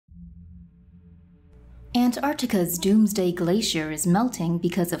Antarctica's Doomsday Glacier is melting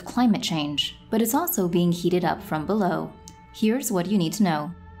because of climate change, but it's also being heated up from below. Here's what you need to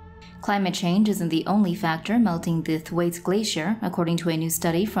know. Climate change isn't the only factor melting the Thwaites Glacier, according to a new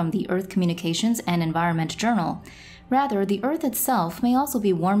study from the Earth Communications and Environment Journal. Rather, the Earth itself may also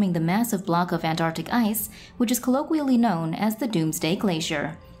be warming the massive block of Antarctic ice, which is colloquially known as the Doomsday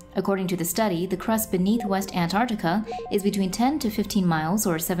Glacier. According to the study, the crust beneath West Antarctica is between 10 to 15 miles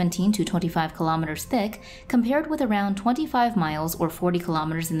or 17 to 25 kilometers thick, compared with around 25 miles or 40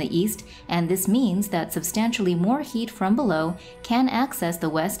 kilometers in the east, and this means that substantially more heat from below can access the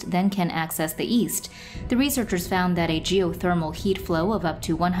west than can access the east. The researchers found that a geothermal heat flow of up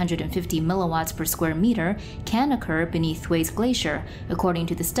to 150 milliwatts per square meter can occur beneath Thwaites Glacier, according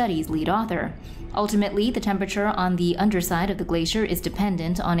to the study's lead author. Ultimately, the temperature on the underside of the glacier is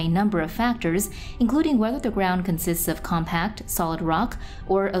dependent on a number of factors, including whether the ground consists of compact, solid rock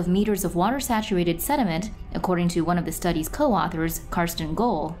or of meters of water-saturated sediment, according to one of the study's co-authors, Karsten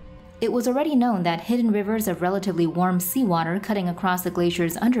Gohl. It was already known that hidden rivers of relatively warm seawater cutting across the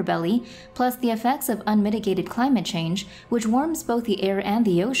glacier's underbelly, plus the effects of unmitigated climate change, which warms both the air and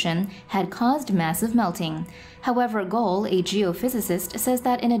the ocean, had caused massive melting. However, Gohl, a geophysicist, says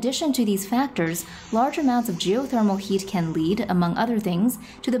that in addition to these factors, large amounts of geothermal heat can lead, among other things,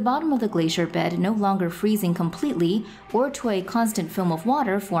 to the bottom of the glacier bed no longer freezing completely or to a constant film of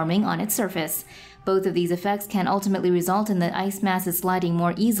water forming on its surface. Both of these effects can ultimately result in the ice masses sliding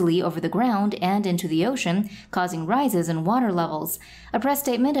more easily over the ground and into the ocean, causing rises in water levels. A press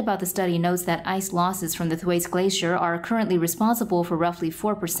statement about the study notes that ice losses from the Thwaites Glacier are currently responsible for roughly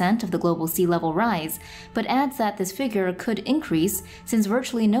 4% of the global sea level rise, but adds that this figure could increase since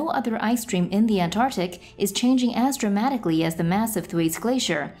virtually no other ice stream in the Antarctic is changing as dramatically as the massive Thwaites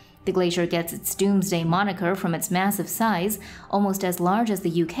Glacier. The glacier gets its Doomsday moniker from its massive size, almost as large as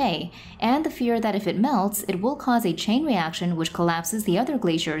the UK, and the fear that if it melts, it will cause a chain reaction which collapses the other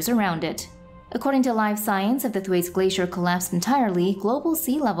glaciers around it. According to Live Science, if the Thwaites Glacier collapsed entirely, global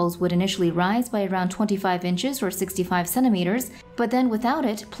sea levels would initially rise by around 25 inches or 65 centimeters, but then without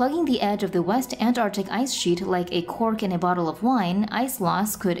it, plugging the edge of the West Antarctic ice sheet like a cork in a bottle of wine, ice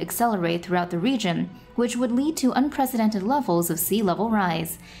loss could accelerate throughout the region, which would lead to unprecedented levels of sea level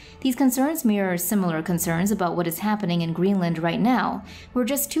rise. These concerns mirror similar concerns about what is happening in Greenland right now, where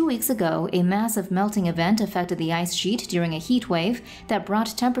just 2 weeks ago, a massive melting event affected the ice sheet during a heat wave that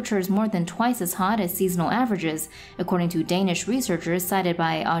brought temperatures more than twice as hot as seasonal averages, according to Danish researchers cited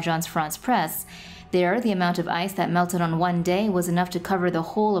by Agence Presse. There, the amount of ice that melted on one day was enough to cover the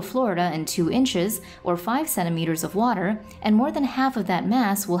whole of Florida in 2 inches, or 5 centimeters of water, and more than half of that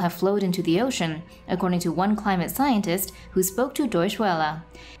mass will have flowed into the ocean, according to one climate scientist who spoke to Deutsche Welle.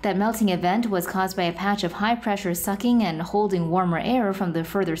 That melting event was caused by a patch of high pressure sucking and holding warmer air from the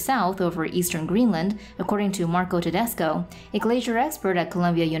further south over eastern Greenland, according to Marco Tedesco, a glacier expert at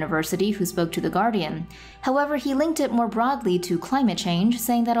Columbia University who spoke to The Guardian. However, he linked it more broadly to climate change,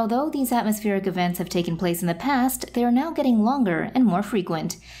 saying that although these atmospheric events have taken place in the past, they are now getting longer and more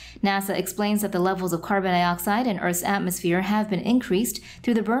frequent. NASA explains that the levels of carbon dioxide in Earth's atmosphere have been increased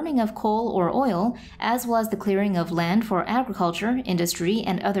through the burning of coal or oil, as well as the clearing of land for agriculture, industry,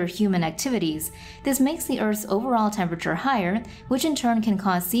 and other human activities. This makes the Earth's overall temperature higher, which in turn can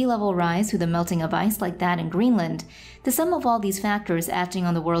cause sea level rise through the melting of ice like that in Greenland. The sum of all these factors acting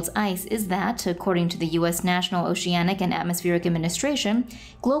on the world's ice is that, according to the U.S. National Oceanic and Atmospheric Administration,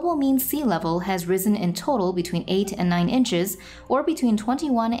 global mean sea level has risen in total between 8 and 9 inches, or between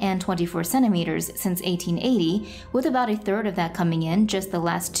 21 and 24 centimeters since 1880, with about a third of that coming in just the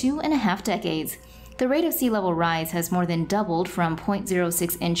last 2.5 decades. The rate of sea level rise has more than doubled from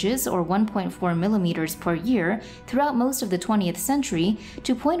 0.06 inches or 1.4 millimeters per year throughout most of the 20th century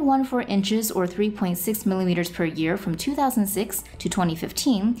to 0.14 inches or 3.6 millimeters per year from 2006 to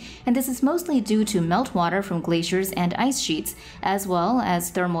 2015, and this is mostly due to meltwater from glaciers and ice sheets, as well as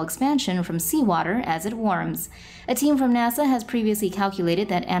thermal expansion from seawater as it warms. A team from NASA has previously calculated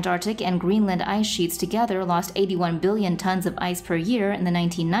that Antarctic and Greenland ice sheets together lost 81 billion tons of ice per year in the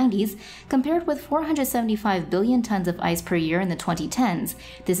 1990s, compared with 475 billion tons of ice per year in the 2010s.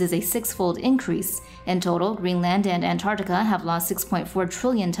 This is a 6-fold increase. In total, Greenland and Antarctica have lost 6.4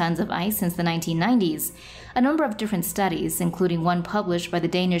 trillion tons of ice since the 1990s. A number of different studies, including one published by the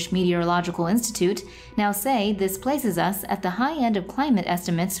Danish Meteorological Institute, now say this places us at the high end of climate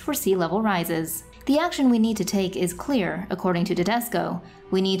estimates for sea level rises. The action we need to take is clear, according to Tedesco.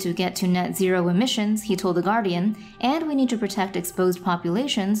 We need to get to net zero emissions, he told The Guardian, and we need to protect exposed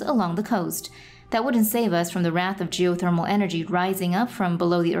populations along the coast. That wouldn't save us from the wrath of geothermal energy rising up from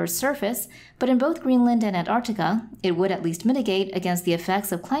below the Earth's surface, but in both Greenland and Antarctica, it would at least mitigate against the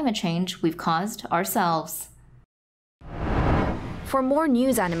effects of climate change we've caused ourselves. For more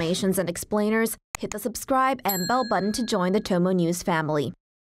news animations and explainers, hit the subscribe and bell button to join the TomoNews family.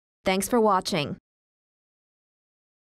 Thanks for watching.